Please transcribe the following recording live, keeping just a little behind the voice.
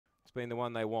It's been the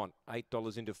one they want.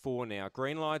 $8 into 4 now.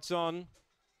 Green light's on.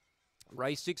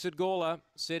 Race 6 at Gawler.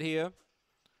 Set here.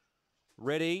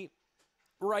 Ready.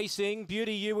 Racing.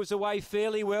 Beauty U was away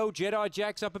fairly well. Jedi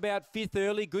Jack's up about 5th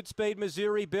early. Good Speed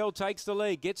Missouri Bell takes the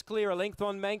lead. Gets clear a length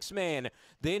on Manxman.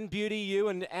 Then Beauty U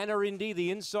and Anna Indy.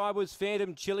 The inside was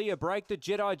Phantom Chili. A break to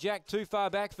Jedi Jack. Too far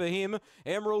back for him.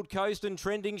 Emerald Coast and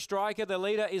Trending Striker. The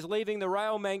leader is leaving the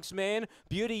rail, Manxman.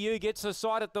 Beauty U gets a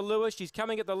sight at the Lewis. She's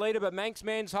coming at the leader, but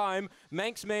Manxman's home.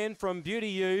 Manxman from Beauty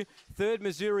U. 3rd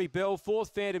Missouri Bell.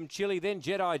 4th Phantom Chili. Then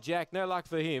Jedi Jack. No luck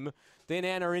for him. Then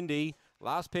Anna Indy.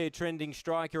 Last pair, Trending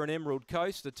Striker and Emerald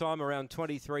Coast, the time around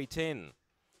 23:10.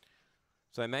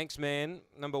 So Manxman,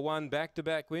 number 1,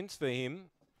 back-to-back wins for him.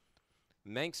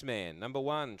 Manxman, number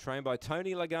 1, trained by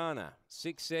Tony Lagana.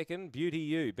 6th second, Beauty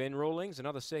U. Ben Rawlings,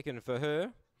 another second for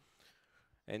her.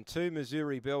 And 2,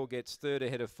 Missouri Bell gets 3rd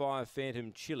ahead of 5,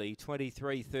 Phantom Chili.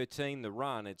 23:13 the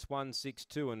run. It's 1, 6,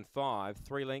 2 and 5.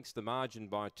 3 lengths the margin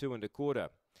by 2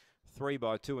 1/4. 3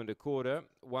 by 2 1/4,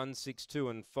 1, 6, 2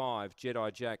 and 5.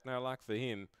 Jedi Jack, no luck for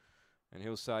him, and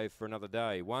he'll save for another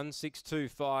day. 1, 6, 2,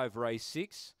 5, race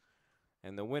 6,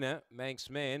 and the winner,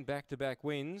 Manxman, back-to-back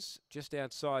wins, just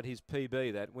outside his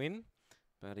PB that win,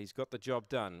 but he's got the job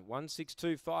done. 1, 6,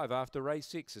 2, 5 after race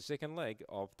 6, the second leg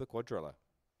of the quadrilla.